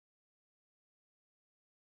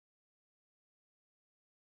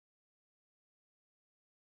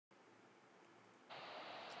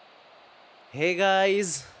Hey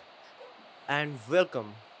guys, and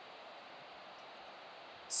welcome.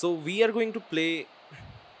 So, we are going to play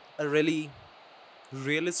a really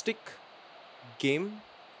realistic game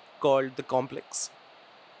called the Complex,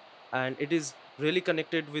 and it is really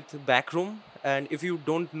connected with Backroom. And if you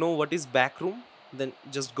don't know what is Backroom, then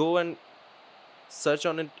just go and search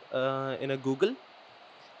on it in a Google.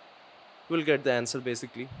 You'll get the answer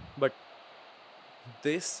basically. But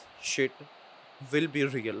this shit will be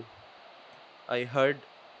real. I heard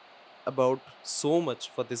about so much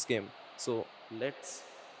for this game. So, let's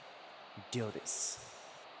do this.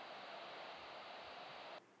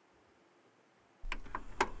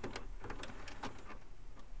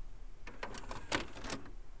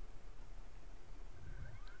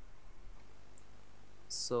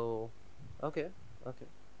 So, okay, okay.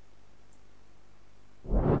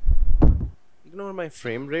 Ignore my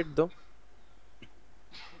frame rate though.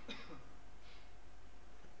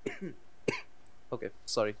 Okay,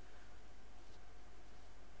 sorry.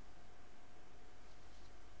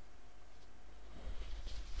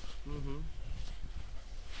 Mm-hmm.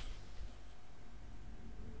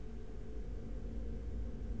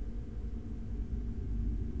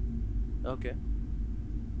 Okay.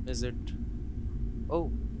 Is it?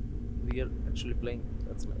 Oh, we are actually playing.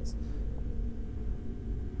 That's nice.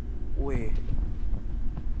 Wait.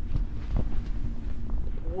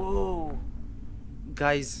 Whoa.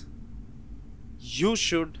 Guys, you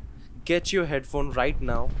should get your headphone right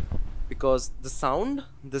now because the sound,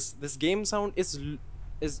 this game sound is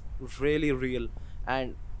really real,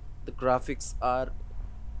 and the graphics are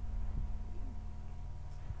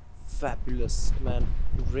fabulous, man.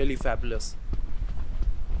 Really fabulous.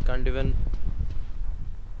 Can't even.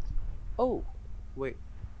 Oh, wait.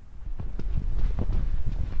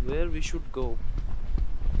 Where we should go?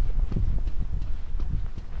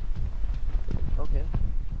 Okay.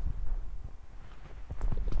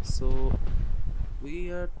 So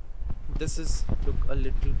we are. This is look a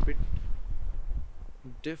little bit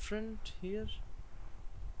different here.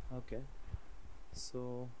 Okay.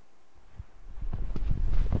 So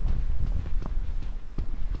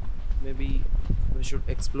maybe we should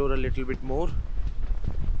explore a little bit more.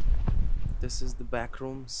 This is the back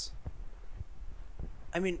rooms.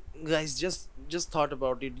 I mean, guys, just thought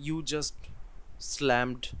about it. You just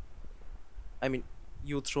slammed. I mean,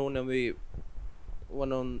 you thrown away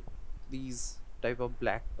one on these type of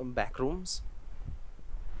black back rooms,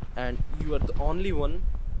 and you are the only one.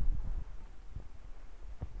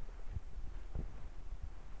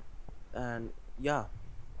 And yeah,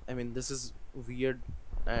 I mean, this is weird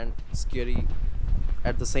and scary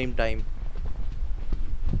at the same time.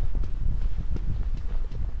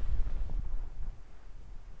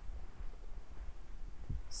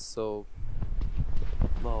 So,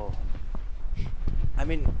 oh, I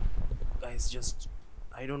mean, guys, just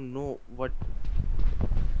I don't know what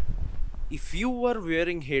if you were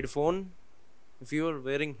wearing headphone, if you were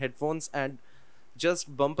wearing headphones and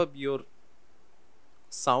just bump up your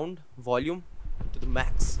sound volume to the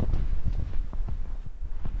max,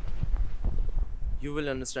 you will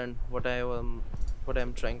understand what I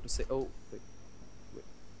am trying to say. Oh, wait,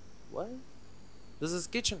 what? This is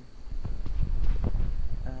kitchen,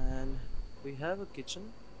 and we have a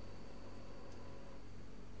kitchen.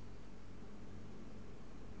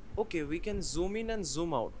 Okay, we can zoom in and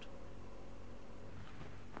zoom out.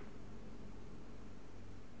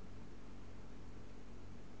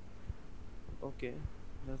 Okay,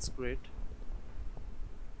 that's great.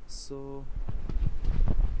 So,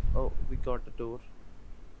 oh, we got a door.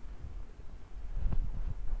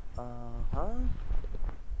 Uh-huh.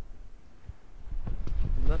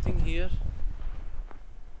 Nothing here.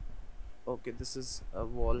 Okay, this is a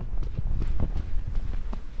wall.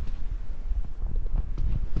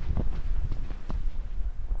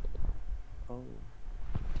 Oh.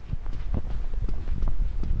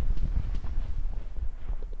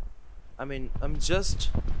 I mean, I'm just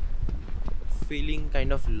feeling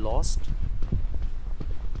kind of lost.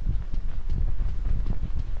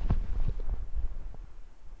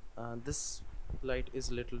 This light is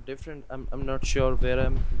a little different. I'm not sure where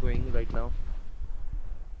I'm going right now.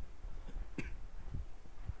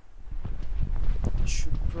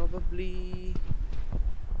 Should probably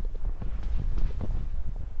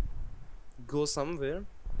go somewhere.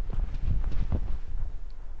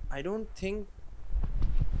 I don't think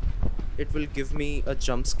it will give me a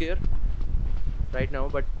jump scare right now,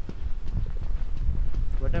 but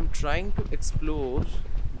what I'm trying to explore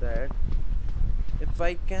that if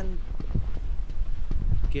I can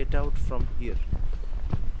get out from here.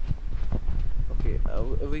 Okay,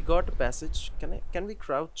 we got a passage. Can we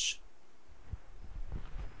crouch?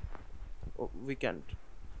 Oh, we can't.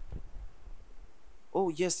 Oh,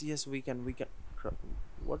 yes, yes, we can. We can.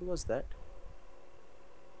 What was that?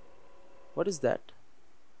 What is that?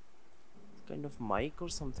 Kind of mic or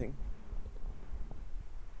something?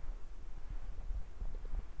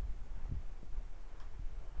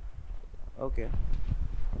 Okay,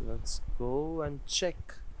 let's go and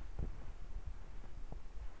check.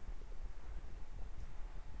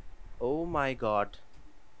 Oh my god.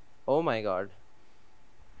 Oh my god.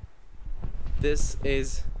 This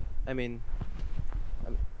is. I mean,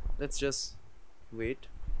 um, let's just wait.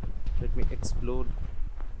 Let me explore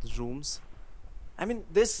the rooms. I mean,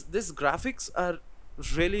 this graphics are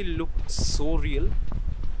really look so real.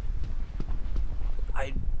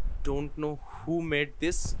 I don't know who made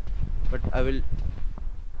this, but I will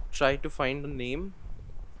try to find the name.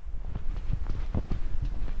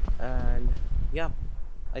 And yeah,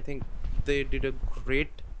 I think they did a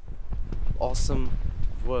great, awesome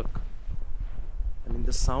work. I mean,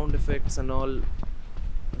 the sound effects and all are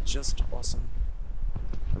just awesome.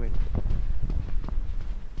 I mean,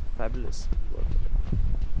 fabulous work.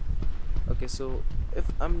 Okay, so if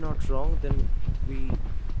I'm not wrong, then we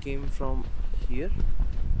came from here.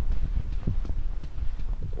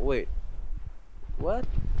 Wait, what?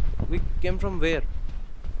 We came from where?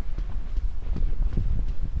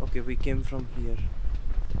 Okay, we came from here.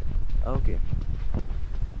 Okay,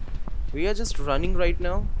 we are just running right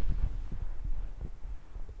now.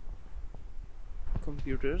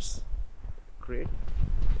 Computers, great.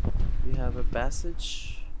 We have a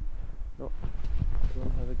passage. No, we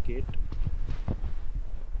don't have a gate.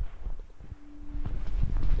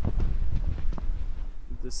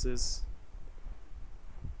 This is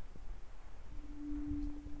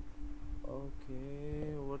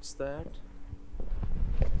okay. What's that?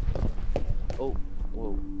 Oh,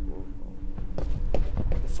 whoa, whoa, whoa.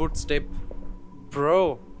 The footstep,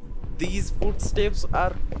 bro. These footsteps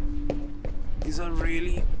are. These are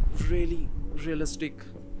really, really realistic.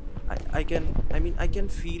 I mean, I can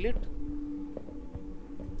feel it.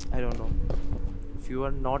 I don't know. If you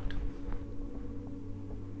are not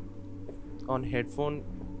on headphone,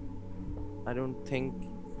 I don't think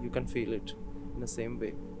you can feel it in the same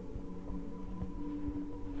way.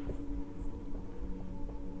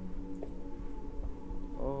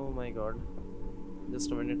 Oh my god.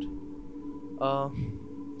 Just a minute.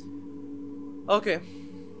 Okay.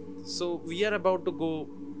 So we are about to go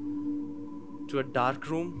to a dark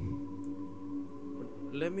room.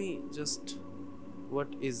 Let me just.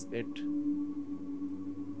 What is it?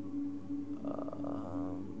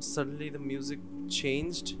 Suddenly the music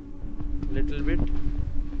changed a little bit.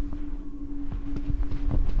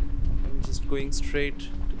 I'm just going straight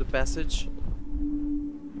to the passage.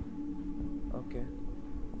 Okay.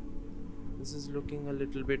 This is looking a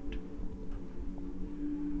little bit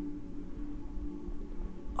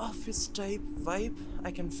office type vibe. I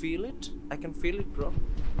can feel it. I can feel it, bro.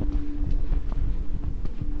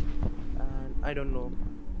 And I don't know.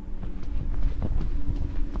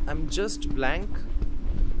 I'm just blank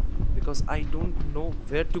because I don't know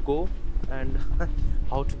where to go and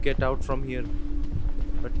how to get out from here.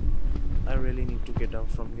 But I really need to get out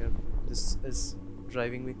from here. This is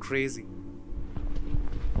driving me crazy.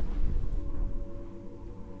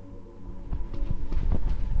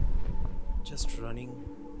 Just running.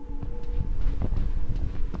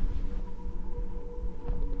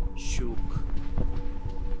 Shook.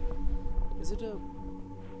 Is it a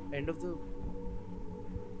end of the?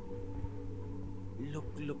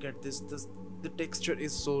 Look at this. The texture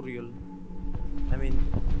is so real. I mean,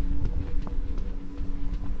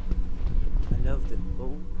 I love that.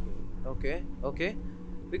 Oh, okay.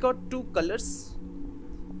 We got two colors.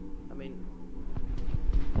 I mean,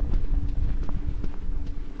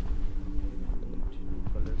 two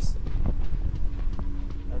colors.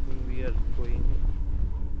 I think we are going.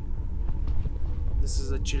 This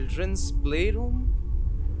is a children's playroom.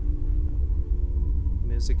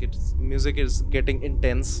 Music is getting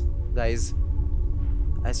intense, guys.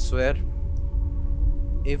 I swear.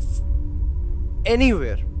 If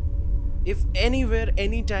anywhere,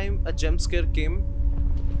 anytime a jump scare came,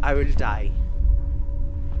 I will die.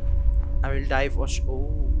 I will die for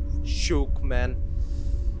oh, shook, man.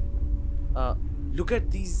 Look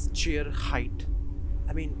at these chair height.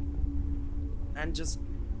 I mean, and just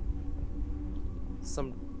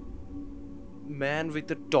some man with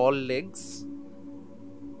the tall legs.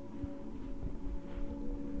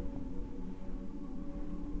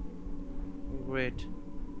 Great.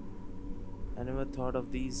 I never thought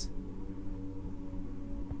of these.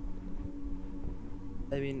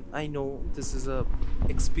 I mean, I know this is a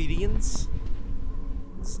experience.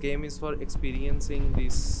 This game is for experiencing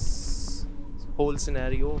these whole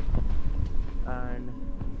scenario. And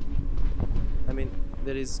I mean,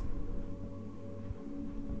 there is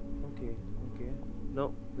okay, okay.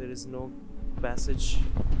 No, there is no passage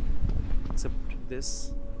except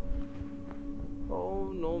this.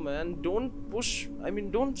 Oh no, man, don't push. I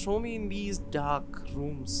mean, don't throw me in these dark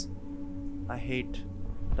rooms. I hate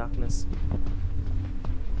darkness.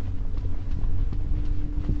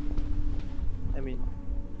 I mean,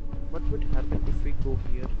 what would happen if we go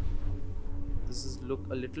here? This is look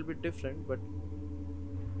a little bit different, but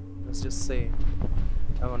let's just say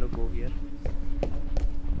I want to go here.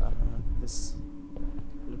 This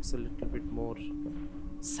looks a little bit more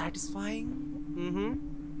satisfying.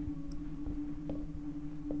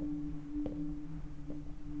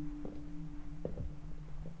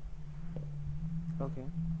 Okay.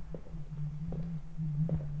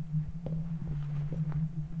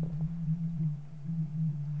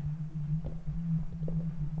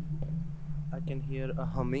 I can hear a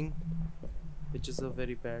humming, which is a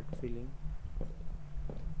very bad feeling.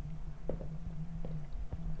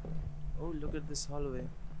 Oh, look at this hallway.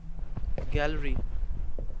 Gallery.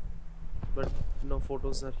 But no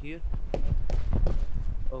photos are here.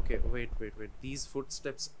 Okay, wait. These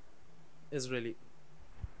footsteps is really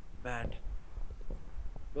bad.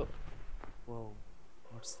 Oh. Whoa,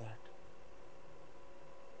 what's that?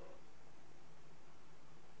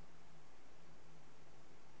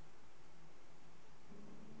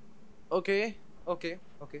 Okay.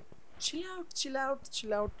 Chill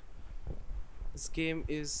out. This game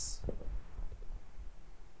is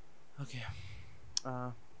okay.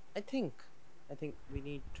 I think we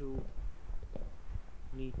need to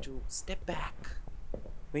step back.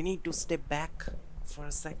 We need to step back for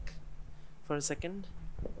a second.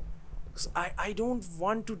 Because I don't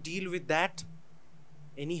want to deal with that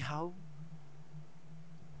anyhow.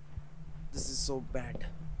 This is so bad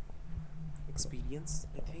experience,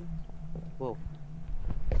 I think. Whoa.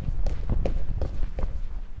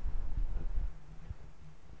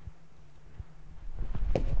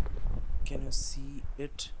 Can you see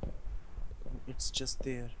it? It's just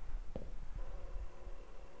there.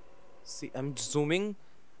 See, I'm zooming,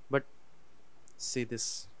 but see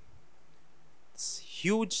this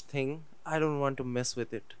huge thing. I don't want to mess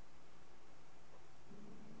with it.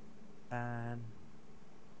 And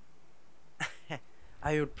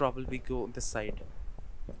I would probably go on this side,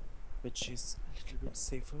 which is a little bit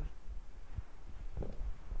safer.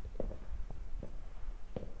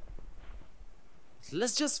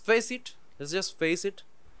 Let's just face it.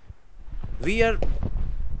 We are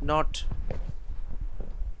not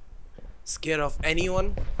scared of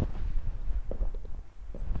anyone.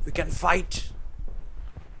 We can fight.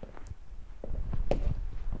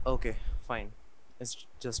 Okay, fine. It's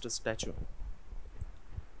just a statue.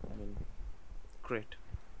 I mean, great.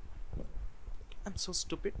 I'm so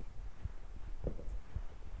stupid.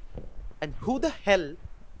 And who the hell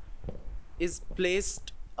is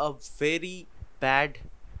placed a very bad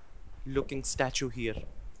looking statue here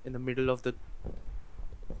in the middle of the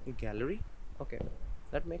gallery? Okay,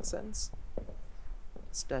 that makes sense.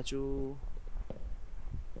 Statue.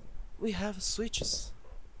 We have switches,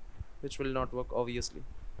 which will not work obviously.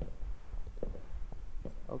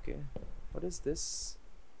 Okay, what is this?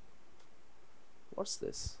 What's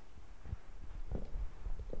this?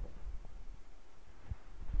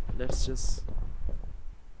 Let's just...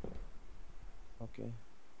 Okay,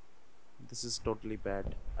 this is totally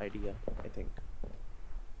bad idea, I think.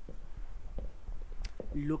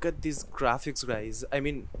 Look at these graphics, guys. I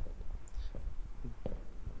mean,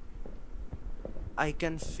 I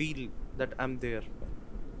can feel that I'm there.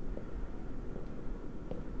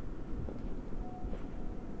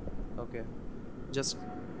 Okay, just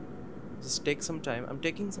take some time. I'm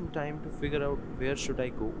taking some time to figure out where should I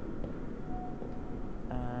go.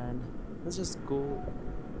 And let's just go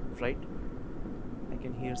right. I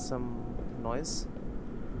can hear some noise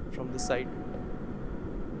from the side.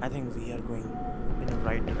 I think we are going in the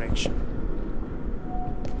right direction.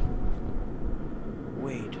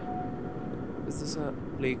 Wait, is this a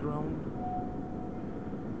playground?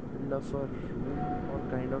 Of a room or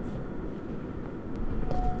kind of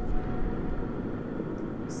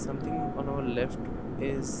something on our left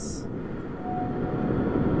is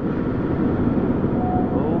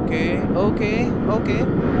okay.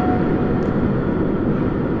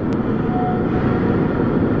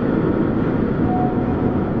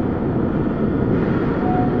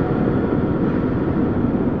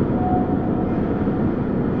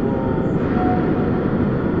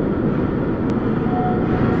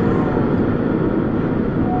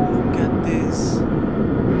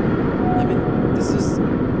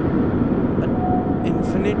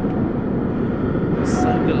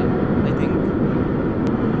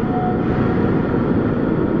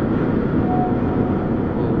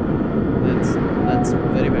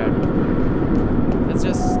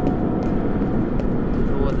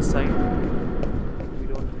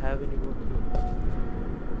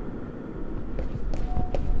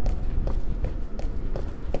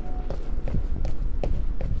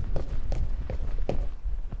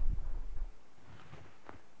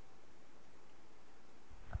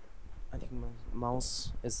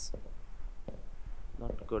 mouse is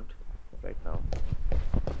not good right now.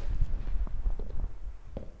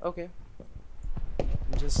 Okay,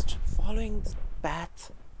 just following the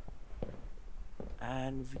path,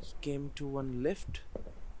 and we came to one lift.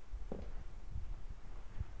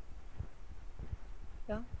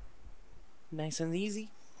 Yeah, nice and easy,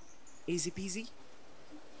 easy peasy.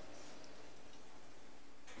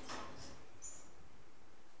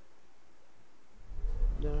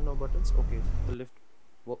 There are no buttons. Okay, the lift.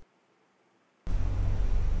 Whoa.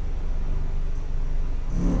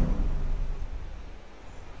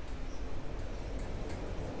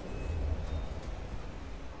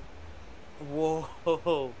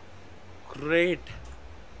 Whoa, great.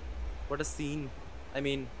 What a scene. I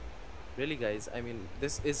mean, really, guys. I mean,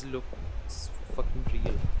 this is looks fucking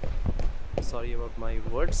real. Sorry about my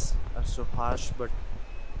words are so harsh, but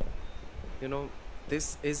you know,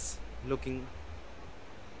 this is looking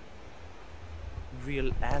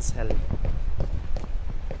real as hell.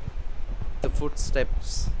 The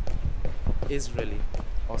footsteps is really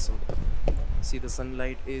awesome. See, the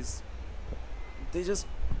sunlight is, they just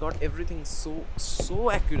got everything so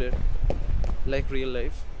accurate, like real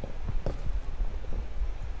life.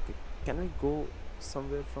 Okay, can I go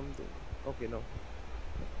somewhere from the, okay, no,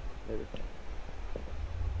 leave it.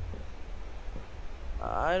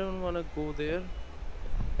 I don't want to go there.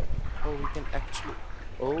 Oh, we can actually,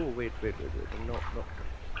 oh, wait, no,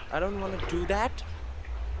 I don't want to do that.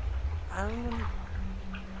 I don't want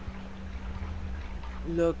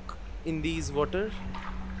to look in these water.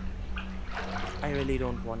 I really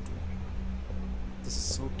don't want to. This is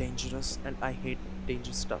so dangerous and I hate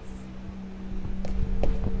dangerous stuff.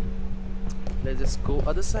 Let's just go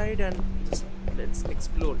other side and just let's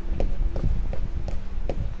explore.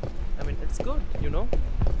 I mean, it's good, you know,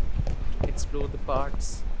 to explore the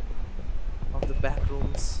parts of the back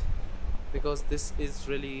rooms, because this is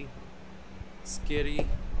really scary.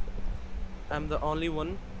 I'm the only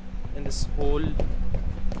one in this whole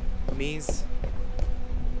maze.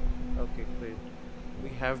 Okay, great. We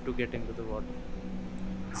have to get into the water.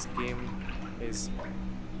 This game is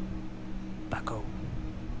Paco.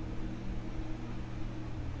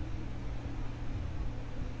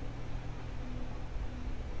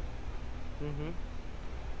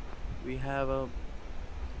 We have a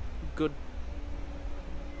good,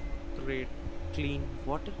 great, clean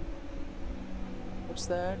water. What's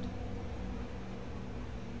that?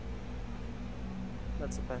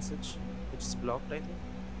 That's a passage which is blocked, I think.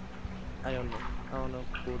 I don't know. I wanna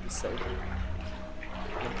go this side.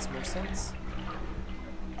 Makes more sense.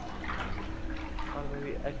 Or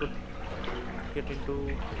maybe I could get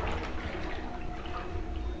into.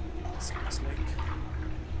 This looks like.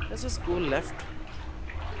 Let's just go left.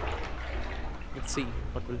 Let's see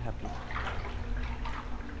what will happen.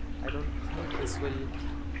 I don't think this will.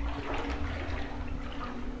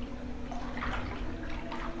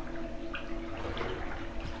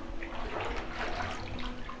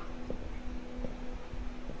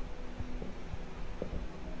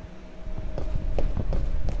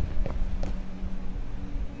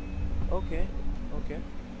 Okay.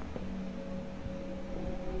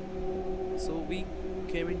 So we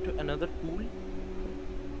came into another pool,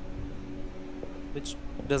 which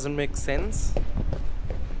doesn't make sense.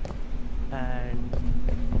 And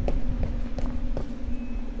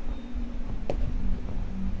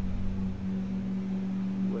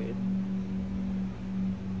wait,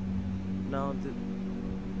 now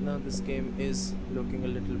this game is looking a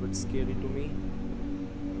little bit scary to me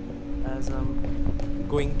as I'm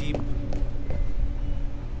going deep.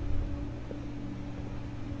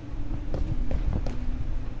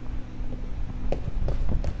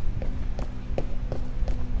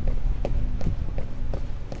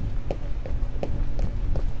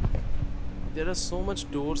 There are so much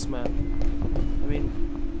doors, man. I mean,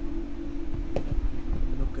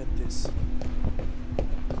 look at this.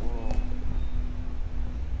 Whoa.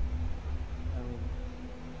 I mean,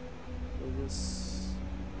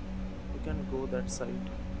 we can go that side.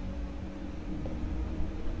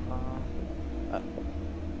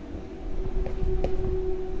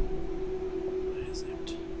 Where is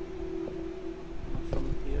it?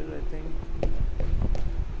 From here, I think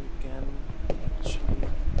we can actually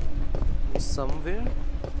go somewhere.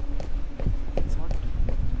 I thought.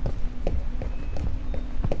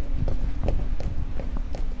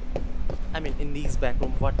 I mean, in these back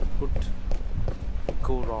rooms, what could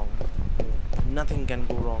go wrong? Nothing can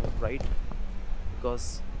go wrong, right?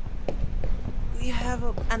 Because we have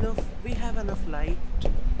enough light.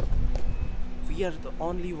 We are the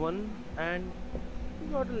only one, and we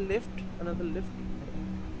got a lift, another lift.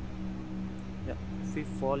 Yeah, if we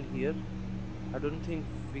fall here, I don't think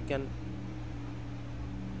we can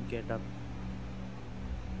get up.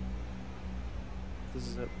 This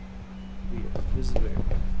is a weird. This is weird.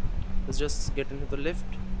 Let's just get into the lift.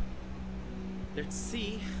 Let's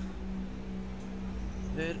see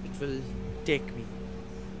where it will take me.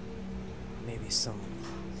 Maybe some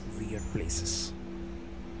weird places.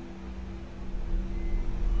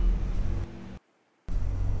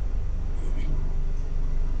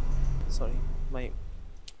 Sorry,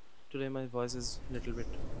 today my voice is a little bit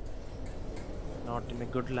not in a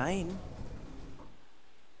good line.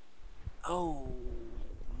 Oh,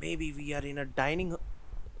 maybe we are in a dining.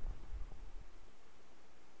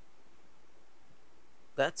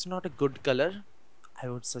 That's not a good color. I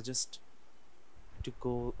would suggest to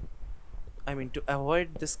go. I mean, to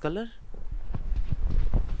avoid this color.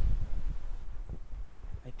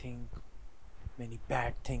 I think many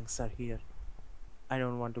bad things are here. I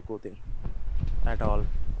don't want to go there at all.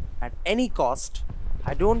 At any cost,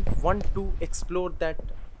 I don't want to explore that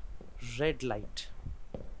red light,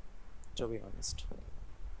 to be honest.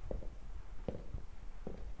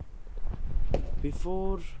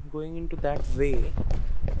 Before going into that way,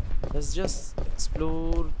 let's just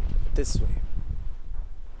explore this way.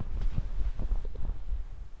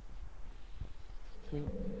 I mean,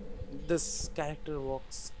 this character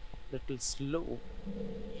walks a little slow.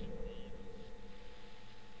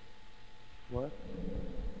 What?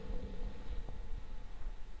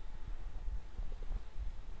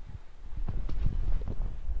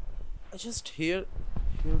 I just heard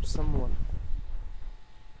someone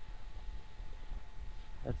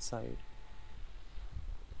that side.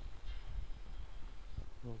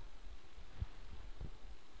 Oh.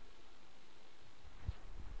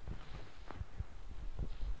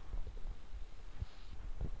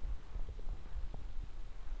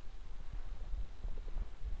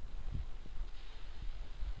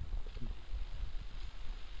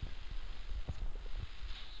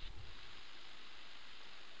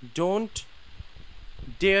 Don't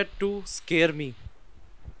dare to scare me.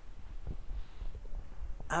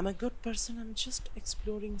 I'm a good person. I'm just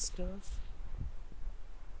exploring stuff.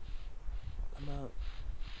 I'm a...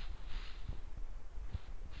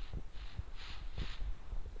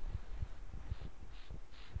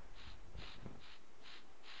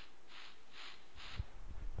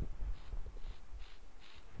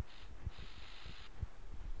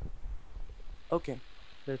 Okay,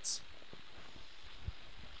 let's...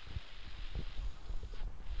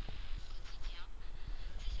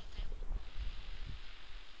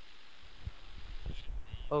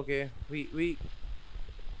 Okay, we...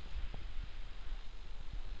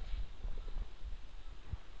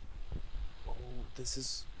 Oh,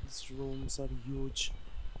 these rooms are huge.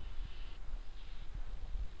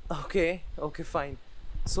 Okay, okay, fine.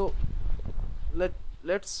 So,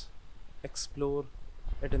 let's explore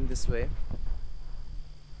it in this way.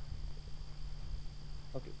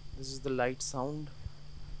 Okay, this is the light sound.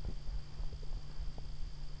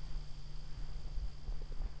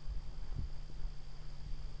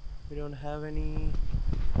 We don't have any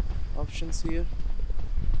options here.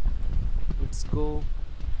 Let's go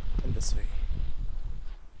in this way.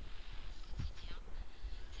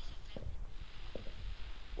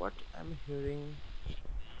 What? I'm hearing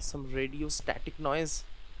some radio static noise.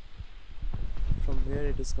 From where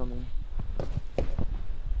it is coming?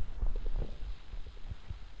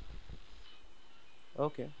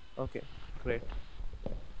 Okay, okay, great.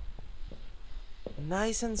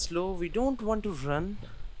 Nice and slow. We don't want to run,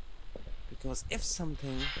 because if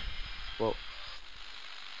something... Whoa.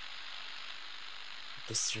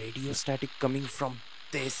 This radio static coming from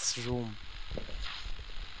this room.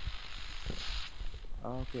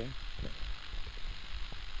 Okay.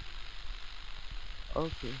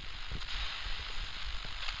 Okay.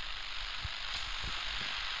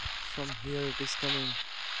 From here it is coming.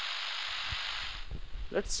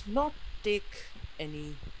 Let's not take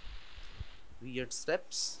any weird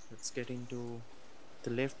steps. Let's get into the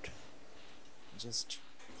lift. Just,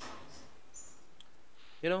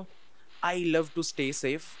 I love to stay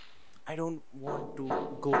safe. I don't want to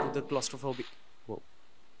go to the claustrophobic... Whoa,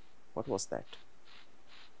 what was that?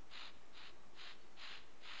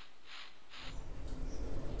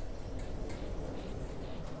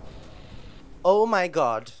 Oh my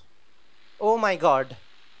god. Oh my god.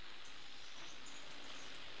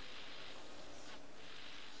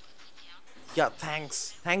 Yeah,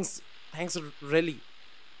 thanks. Thanks, really.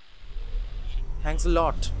 Thanks a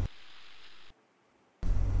lot.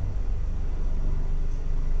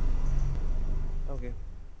 Okay.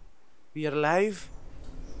 We are alive.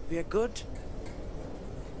 We are good.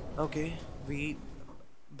 Okay, we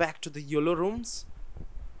back to the YOLO rooms.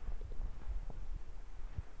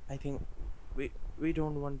 I think we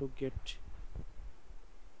don't want to get.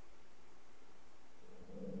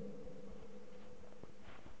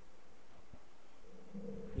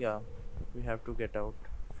 Yeah, we have to get out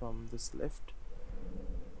from this lift.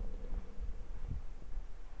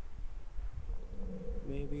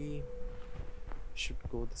 Maybe should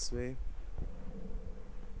go this way.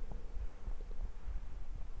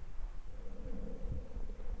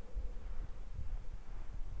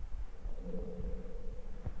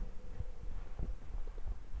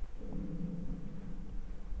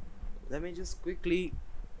 Let me just quickly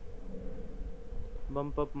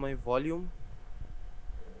bump up my volume.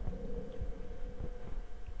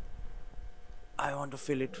 I want to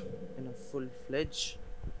feel it in a full fledged.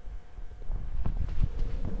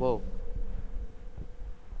 Whoa.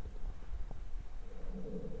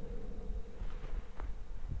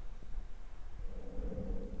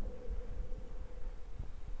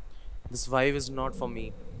 This vibe is not for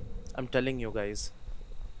me. I'm telling you guys.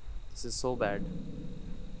 This is so bad.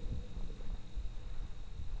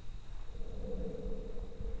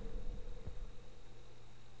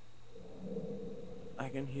 I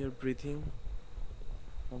can hear breathing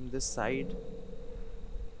from this side.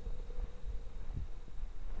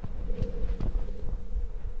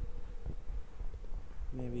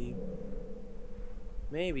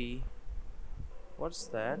 Maybe. What's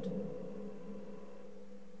that?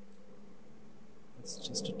 It's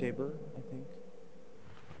just a table, I think.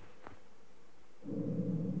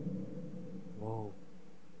 Whoa.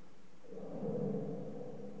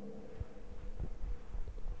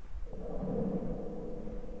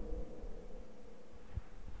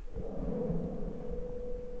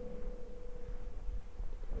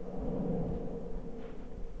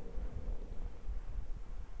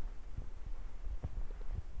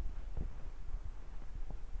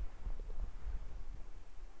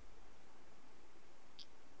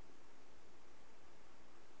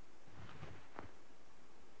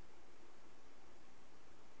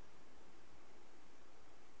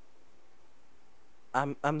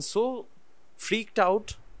 I'm so freaked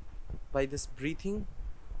out by this breathing.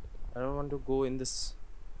 I don't want to go in this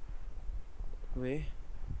way.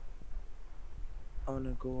 I want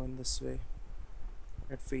to go in this way.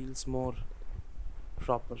 It feels more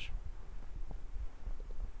proper.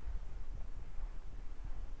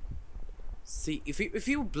 See, if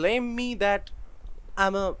you blame me that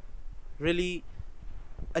I'm a really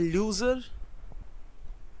a loser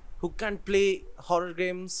who can play horror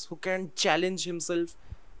games, who can challenge himself,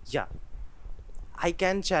 yeah, I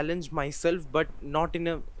can challenge myself, but not in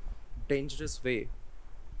a dangerous way.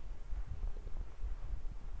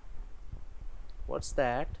 What's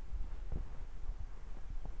that?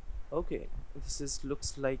 Okay, this is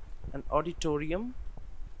looks like an auditorium.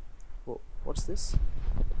 What's this?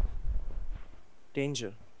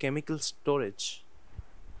 Danger. Chemical storage.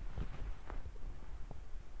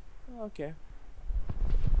 Okay.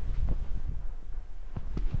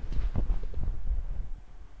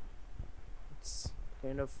 It's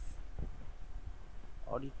kind of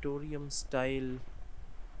auditorium style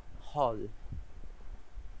hall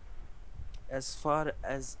as far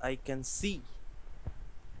as I can see.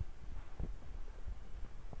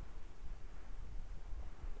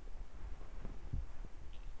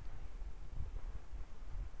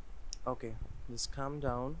 Okay, just calm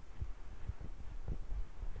down.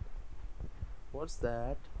 What's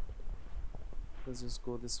that? Let's just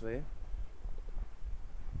go this way.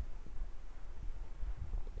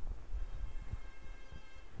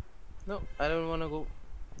 No, I don't want to go.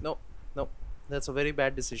 No, no, that's a very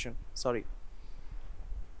bad decision. Sorry.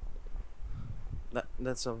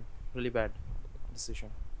 That's a really bad decision.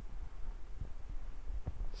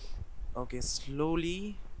 Okay,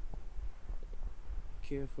 slowly,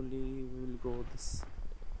 carefully, we will go this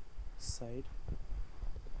side.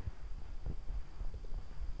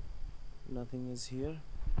 Nothing is here.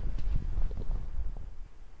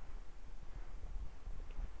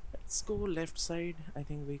 Let's go left side. I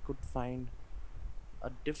think we could find a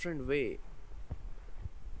different way,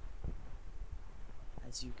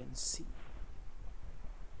 as you can see.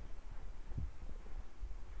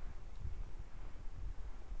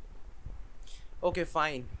 Okay,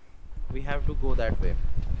 fine. We have to go that way.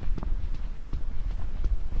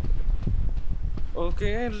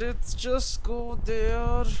 Okay, let's just go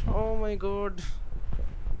there. Oh my god.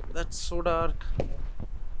 That's so dark.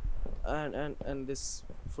 And this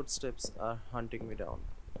footsteps are hunting me down.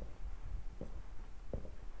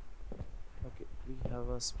 Okay, we have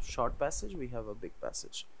a short passage, we have a big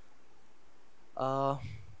passage. Uh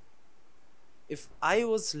if I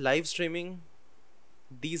was live streaming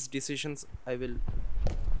these decisions, I will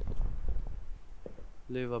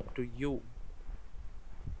live up to you.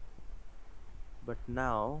 But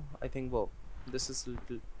now I think, well, this is a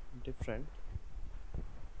little different.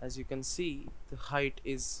 As you can see, the height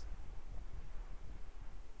is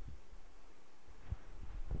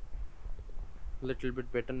a little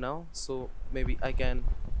bit better now, so maybe uh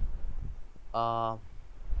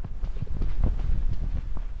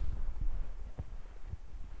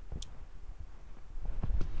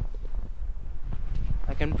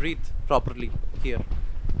I can breathe properly here.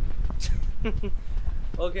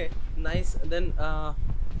 Okay, nice. Then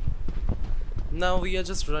now we are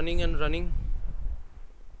just running and running.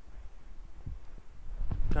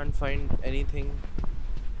 Can't find anything.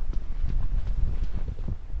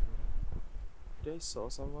 Did I saw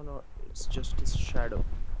someone or it's just his shadow?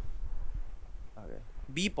 Okay.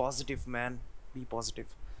 Be positive, man. Be positive.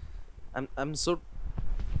 I'm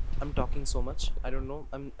talking so much. I don't know.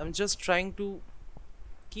 I'm just trying to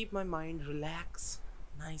keep my mind relaxed,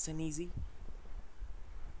 nice and easy.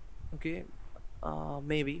 Okay.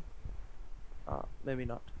 Maybe. Maybe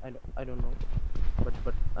not. I don't know.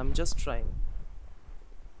 But I'm just trying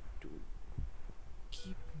to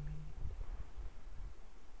keep me.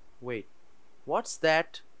 Wait. What's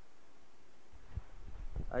that?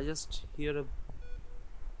 I just hear a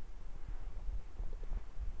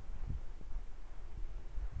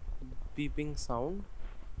beeping sound.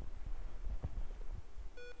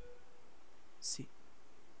 See.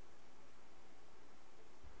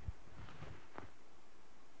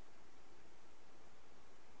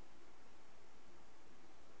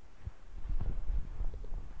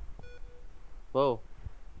 Whoa.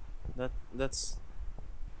 That's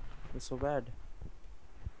so bad.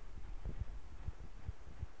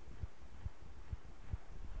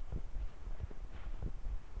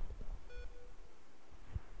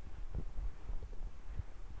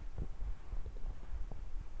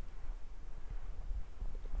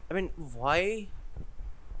 I mean, why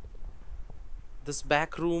this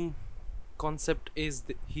back room concept is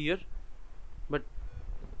here, but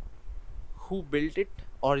who built it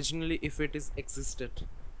originally if it is existed?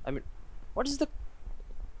 I mean, what is the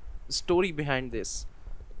story behind this?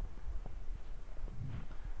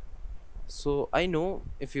 So I know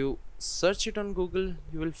if you search it on Google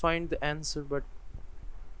you will find the answer, but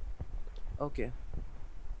okay,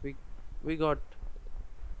 we we got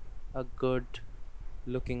a good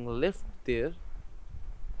looking lift there.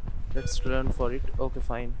 Let's run for it. Okay,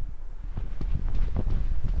 fine.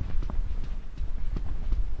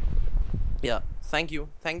 Yeah, thank you,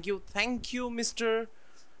 Mr.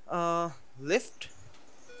 Lift.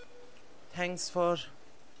 Thanks for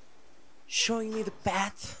showing me the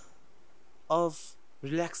path of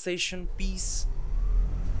relaxation, peace.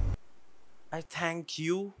 I thank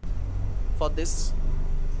you for this,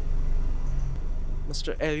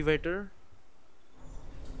 Mr. Elevator.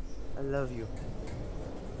 I love you.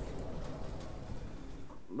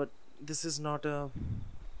 But this is not a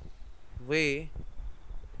way.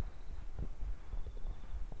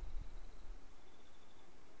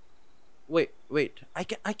 Wait.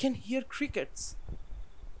 I can hear crickets.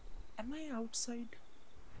 Am I outside?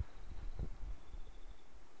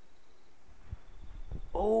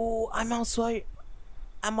 Oh, I'm outside.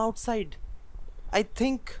 I'm outside. I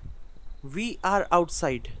think we are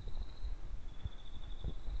outside.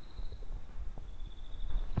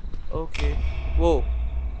 Okay. Whoa.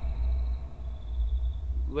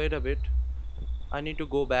 Wait a bit. I need to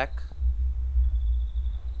go back.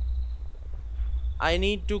 I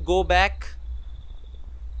need to go back.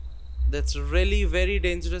 That's really very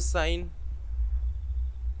dangerous sign.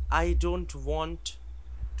 I don't want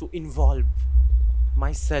to involve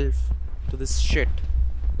myself to this shit.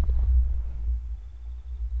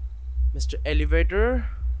 Mr. Elevator,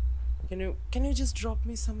 can you just drop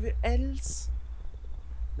me somewhere else?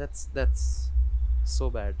 That's so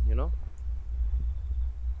bad, you know?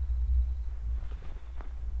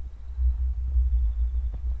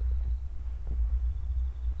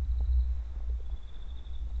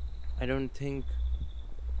 I don't think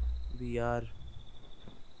we are.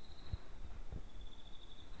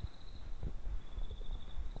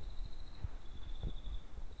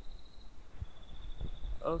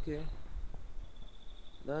 Okay,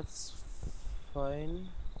 that's fine.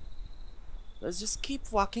 Let's just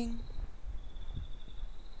keep walking.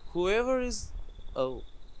 Whoever is. Oh,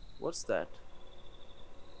 what's that?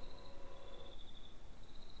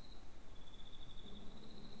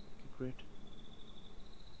 Okay, great.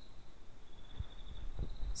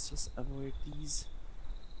 Let's just avoid these.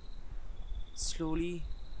 Slowly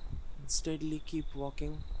and steadily keep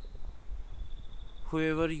walking.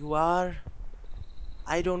 Whoever you are,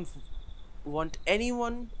 I don't want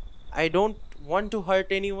anyone. I don't want to hurt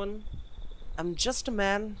anyone. I'm just a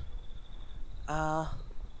man. Uh,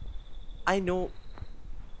 I know,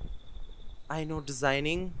 I know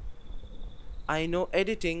designing. I know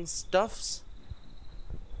editing stuffs.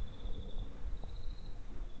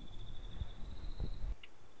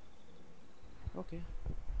 Okay,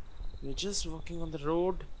 we're just walking on the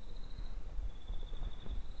road.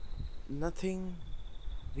 Nothing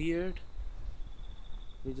weird.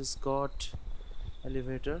 We just got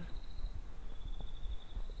elevator.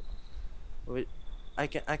 Wait, I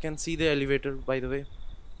can see the elevator, by the way,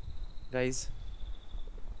 guys.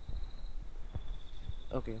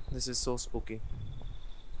 Okay, this is so spooky.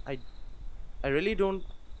 I I really don't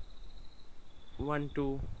want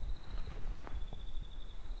to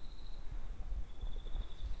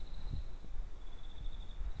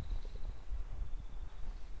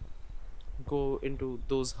go into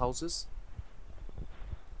those houses.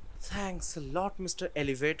 Thanks a lot, Mr.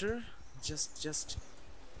 Elevator. Just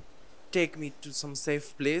take me to some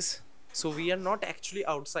safe place. So we are not actually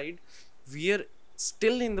outside. We are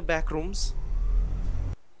still in the back rooms.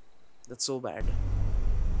 That's so bad.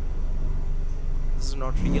 This is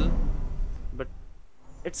not real, but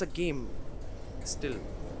it's a game still,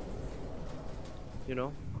 you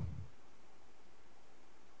know.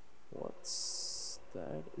 What's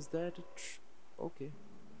that? Is that okay,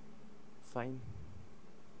 fine.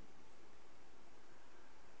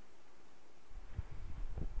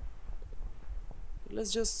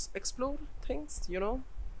 Let's just explore things, you know.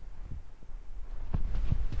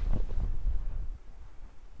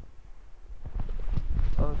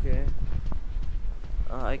 Okay,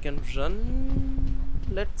 I can run.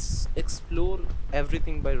 Let's explore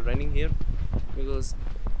everything by running here, because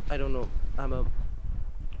I don't know, I'm a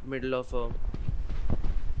middle of a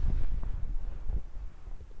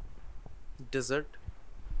desert.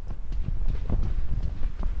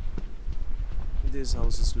 These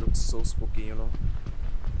houses look so spooky, you know.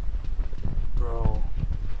 Bro,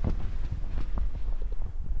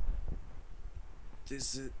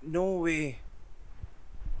 this is no way.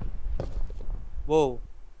 Whoa,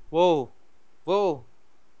 whoa, whoa,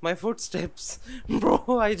 my footsteps.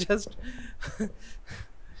 Bro, I just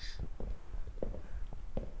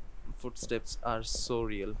footsteps are so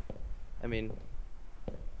real. I mean,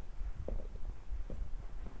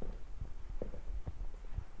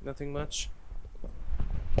 nothing much.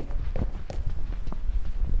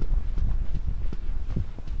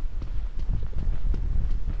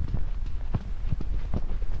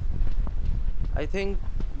 I think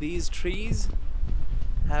these trees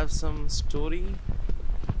have some story.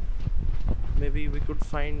 Maybe we could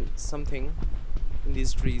find something in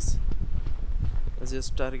these trees. Let's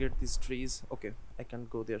just target these trees. Okay, I can't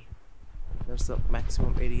go there. There's the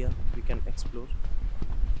maximum area we can explore.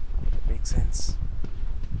 Makes sense.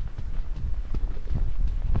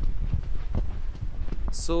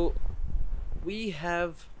 So we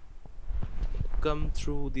have come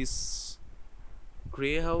through this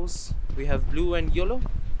gray house. We have blue and yellow.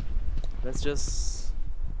 Let's just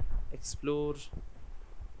explore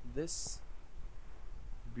this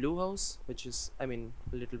blue house, which is, I mean,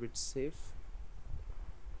 a little bit safe.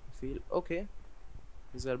 I feel okay.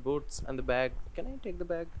 These are boats and the bag. Can I take the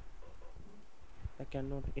bag? I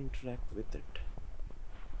cannot interact with it.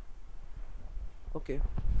 Okay.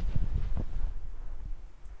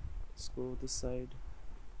 Let's go this side.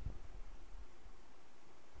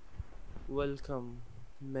 Welcome,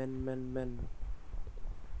 men.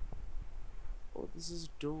 Oh, this is a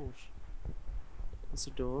door. It's a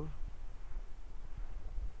door.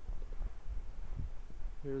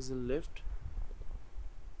 Here's a lift.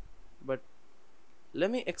 But let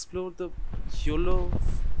me explore the yellow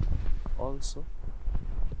also.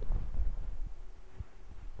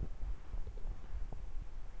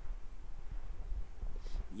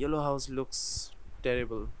 Yellow house looks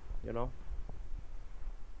terrible, you know.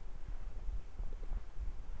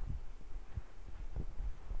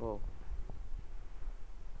 Oh,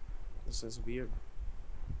 this is weird.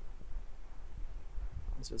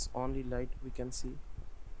 This is only light we can see.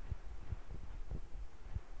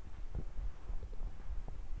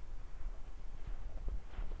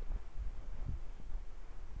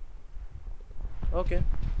 Okay,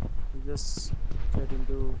 we just get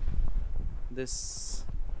into this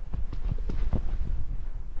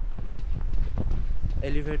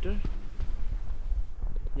elevator.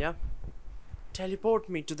 Yeah, teleport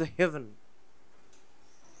me to the heaven.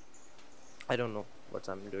 I don't know what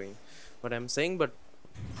I'm doing, what I'm saying, but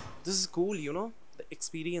this is cool, you know. The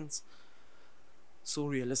experience, so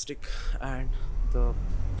realistic, and the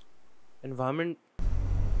environment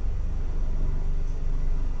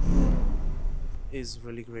is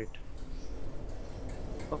really great.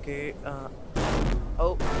 Okay.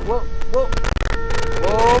 Oh, whoa, whoa.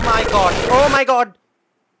 Oh my god. Oh my god.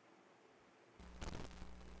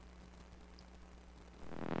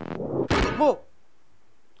 Whoa.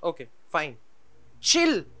 Okay, fine.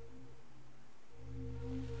 Chill.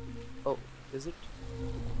 Oh, is it?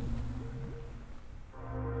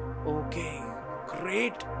 Okay,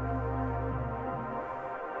 great.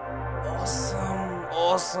 Awesome,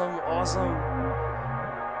 awesome, awesome.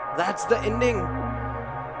 That's the ending.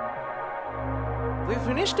 We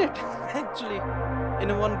finished it, actually,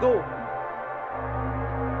 in one go.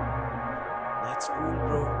 That's cool,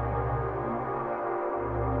 bro.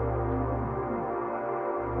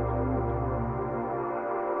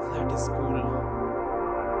 That is cool.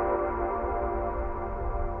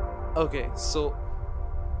 Okay, so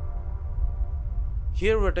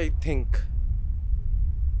here what I think.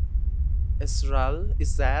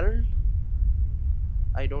 Isral.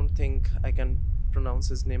 I don't think I can pronounce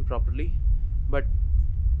his name properly, but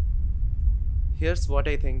here's what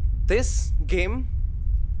I think. This game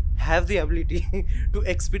have the ability to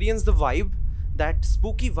experience the vibe, that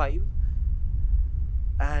spooky vibe,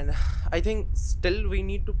 and I think still we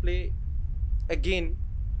need to play again.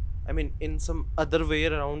 I mean, in some other way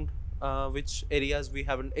around, which areas we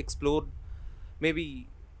haven't explored. Maybe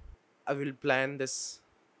I will plan this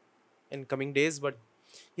in coming days, but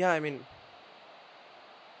yeah, I mean,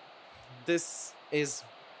 this is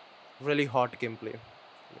really hot gameplay.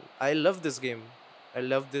 I love this game. I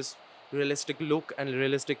love this realistic look and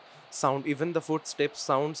realistic sound. Even the footsteps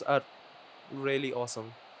sounds are really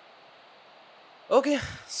awesome. Okay,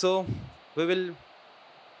 so we will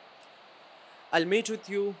I'll meet with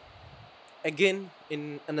you again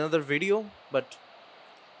in another video, but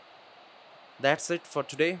that's it for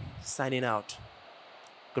today. Signing out.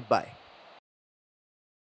 Goodbye.